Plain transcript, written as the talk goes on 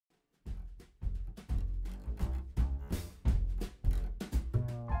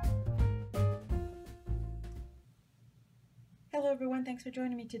Hello everyone, thanks for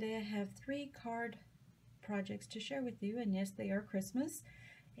joining me today. I have 3 card projects to share with you, and yes, they are Christmas.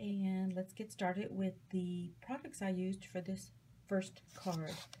 And let's get started with the products I used for this first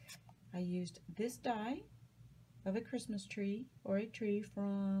card. I used this die of a Christmas tree or a tree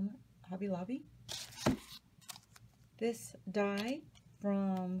from Hobby Lobby. This die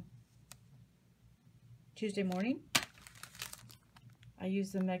from Tuesday Morning. I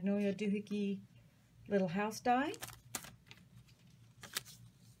used the Magnolia Doohickey Little House die.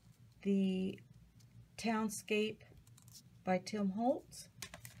 The Townscape by Tim Holtz.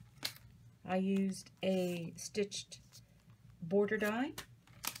 I used a stitched border die,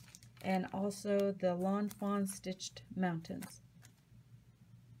 and also the Lawn Fawn Stitched Mountains.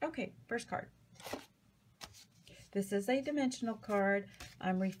 Okay, first card. This is a dimensional card.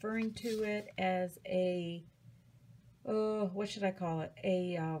 I'm referring to it as a, what should I call it?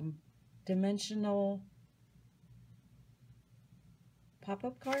 A dimensional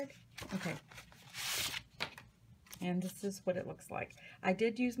pop-up card. Okay, and this is what it looks like. I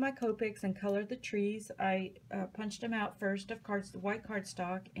did use my Copics and colored the trees. I punched them out first of white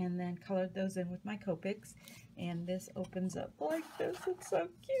cardstock and then colored those in with my Copics. And this opens up like this. It's so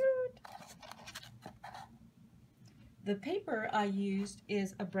cute. The paper I used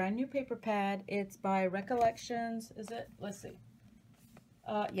is a brand new paper pad. It's by Recollections. Is it? Let's see.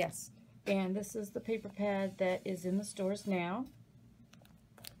 Yes. And this is the paper pad that is in the stores now.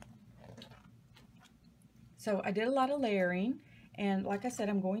 So I did a lot of layering, and like I said,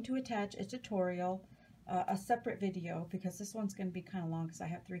 I'm going to attach a tutorial, a separate video, because this one's going to be kind of long because I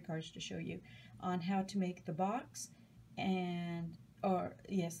have 3 cards to show you, on how to make the box,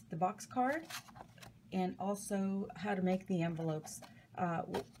 the box card, and also how to make the envelopes.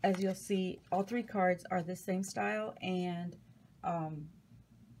 As you'll see, all 3 cards are the same style, and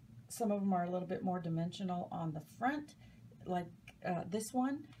some of them are a little bit more dimensional on the front, like this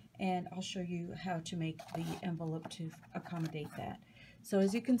one. And I'll show you how to make the envelope to accommodate that. So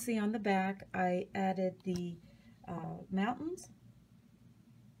as you can see on the back, I added the mountains,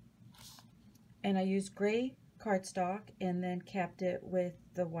 and I used gray cardstock and then capped it with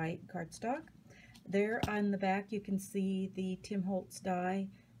the white cardstock. There on the back you can see the Tim Holtz die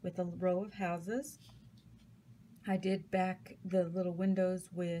with a row of houses. I did back the little windows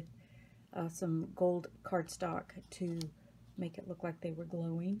with some gold cardstock to make it look like they were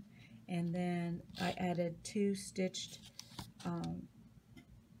glowing. And then I added 2 stitched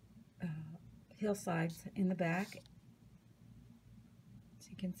hillsides in the back, as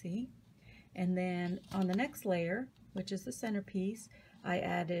you can see. And then on the next layer, which is the centerpiece, I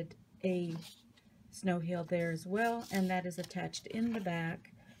added a snow hill there as well, and that is attached in the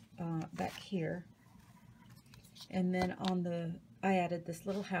back, back here. And then I added this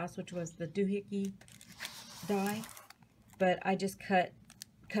little house, which was the doohickey die, but I just cut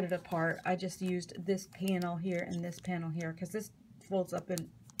it apart. I just used this panel here and this panel here, because this folds up in,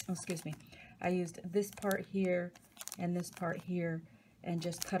 I used this part here and this part here and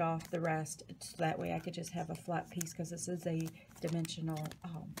just cut off the rest, so that way I could just have a flat piece, because this is a dimensional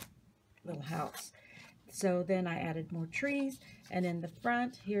little house. So then I added more trees, and in the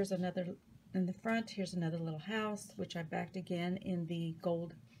front, here's another little house, which I backed again in the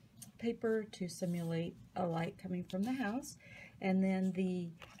gold paper to simulate a light coming from the house. And then the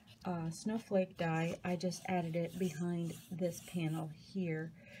snowflake die, I just added it behind this panel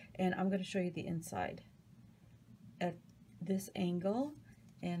here, and I'm going to show you the inside at this angle,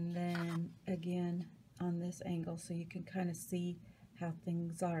 and then again on this angle, so you can kind of see how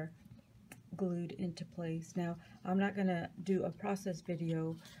things are glued into place. Now, I'm not going to do a process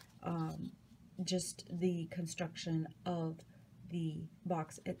video, just the construction of the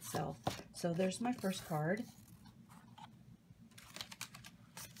box itself. So there's my first card.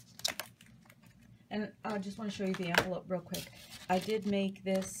 And I just want to show you the envelope real quick. I did make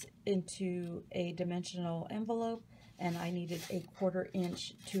this into a dimensional envelope, and I needed a 1/4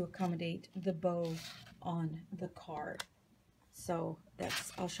 inch to accommodate the bow on the card. So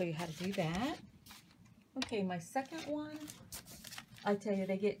I'll show you how to do that. Okay, my second one, I tell you,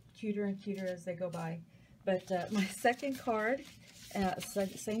 they get cuter and cuter as they go by. But my second card,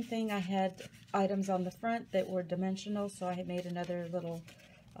 same thing. I had items on the front that were dimensional, so I had made another little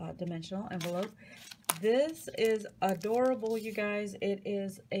dimensional envelope. This is adorable, you guys. It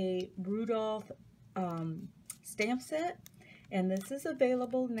is a Rudolph stamp set, and this is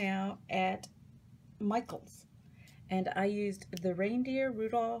available now at Michael's. And I used the reindeer,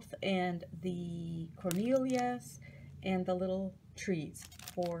 Rudolph, and the Cornelius, and the little trees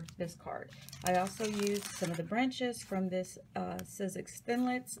for this card. I also used some of the branches from this Sizzix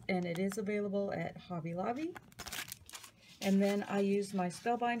Thinlits, and it is available at Hobby Lobby. And then I used my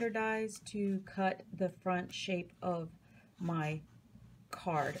Spellbinder dies to cut the front shape of my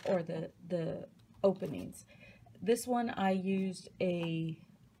card, or the openings. This one I used a,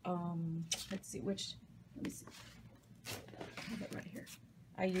 let's see, let me see, I have it right here.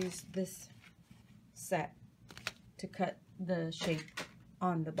 I used this set to cut the shape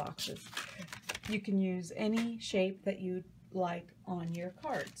on the boxes. You can use any shape that you like on your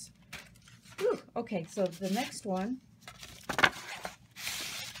cards. Whew. Okay, so the next one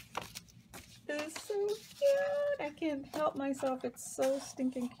is so cute. I can't help myself. It's so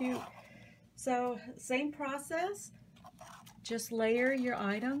stinking cute. So same process, just layer your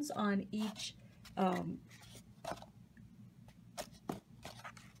items on each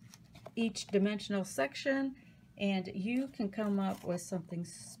dimensional section, and you can come up with something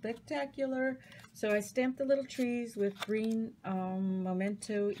spectacular. So I stamped the little trees with green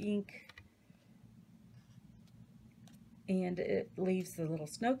Memento ink, and it leaves the little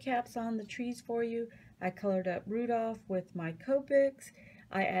snow caps on the trees for you. I colored up Rudolph with my Copics.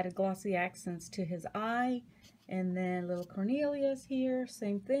 I added glossy accents to his eye, and then little Cornelius here,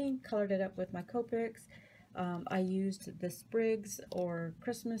 same thing, colored it up with my Copics. I used the sprigs or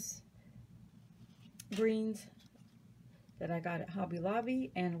Christmas greens that I got at Hobby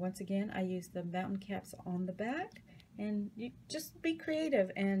Lobby, and once again I used the mountain caps on the back. And you just be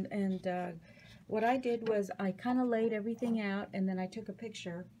creative, and what I did was I kind of laid everything out, and then I took a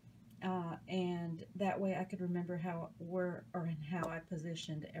picture, and that way I could remember how I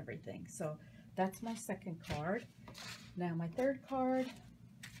positioned everything. So that's my second card. Now my third card,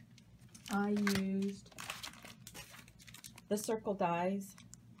 I used the circle dies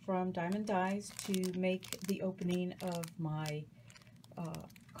from Diamond Dies to make the opening of my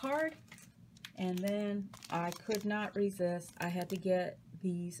card. And then I could not resist. I had to get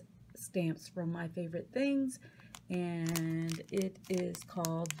these stamps from My Favorite Things, and it is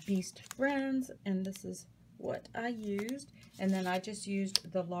called Beast Friends, and this is what I used. And then I just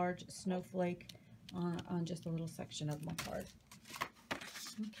used the large snowflake on just a little section of my card.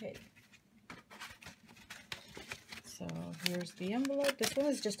 Okay, so here's the envelope. This one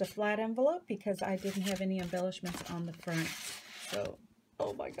is just a flat envelope because I didn't have any embellishments on the front. So,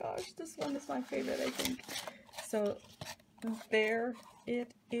 oh my gosh, this one is my favorite, I think. So there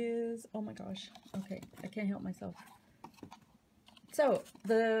it is. Oh my gosh. Okay, I can't help myself. So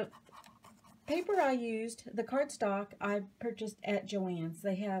the paper I used, the cardstock, I purchased at Joann's.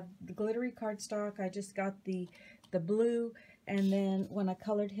 They have the glittery cardstock. I just got the blue, and then when I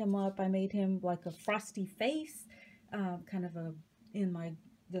colored him up, I made him like a frosty face, kind of in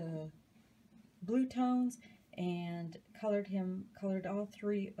the blue tones, and colored all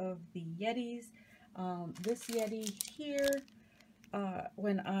three of the Yetis. This Yeti here,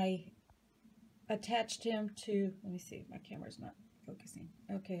 when I attached him to, let me see, my camera's not focusing.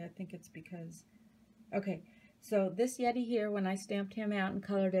 Okay, I think it's because, okay, so this Yeti here, when I stamped him out and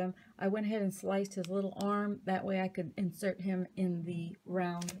colored him, I went ahead and sliced his little arm. That way I could insert him in the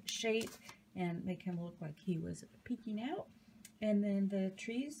round shape and make him look like he was peeking out. And then the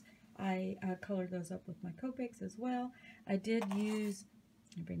trees, I colored those up with my Copics as well. I did use,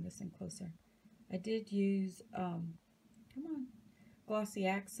 let me bring this in closer. I did use, glossy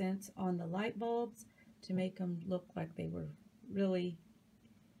accents on the light bulbs to make them look like they were really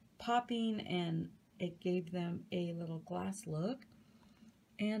popping, and it gave them a little glass look.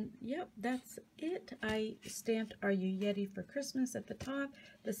 And yep, that's it. I stamped Are You Yeti for Christmas at the top.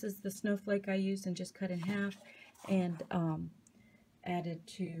 This is the snowflake I used and just cut in half and added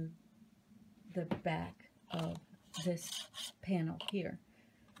to the back of this panel here.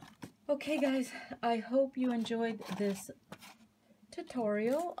 Okay guys, I hope you enjoyed this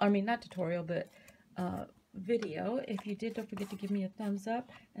tutorial. I mean, not tutorial, but video. If you did, don't forget to give me a thumbs up.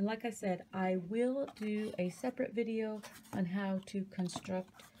 And like I said, I will do a separate video on how to construct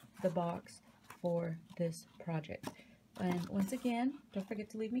the box for this project. And once again, don't forget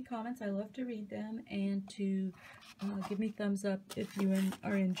to leave me comments. I love to read them, and to give me thumbs up if you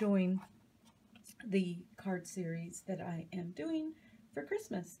are enjoying the card series that I am doing for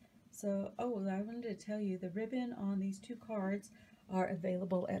Christmas. So, oh, I wanted to tell you, the ribbon on these two cards are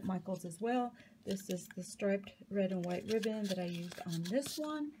available at Michael's as well. This is the striped red and white ribbon that I used on this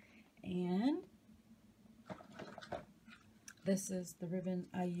one, and this is the ribbon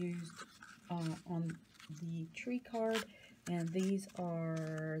I used on the tree card, and these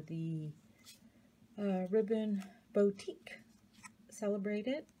are the ribbon boutique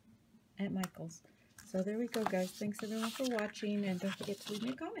celebrated at Michael's. So there we go, guys. Thanks everyone for watching, and don't forget to leave me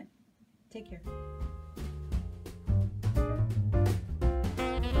a comment. Take care.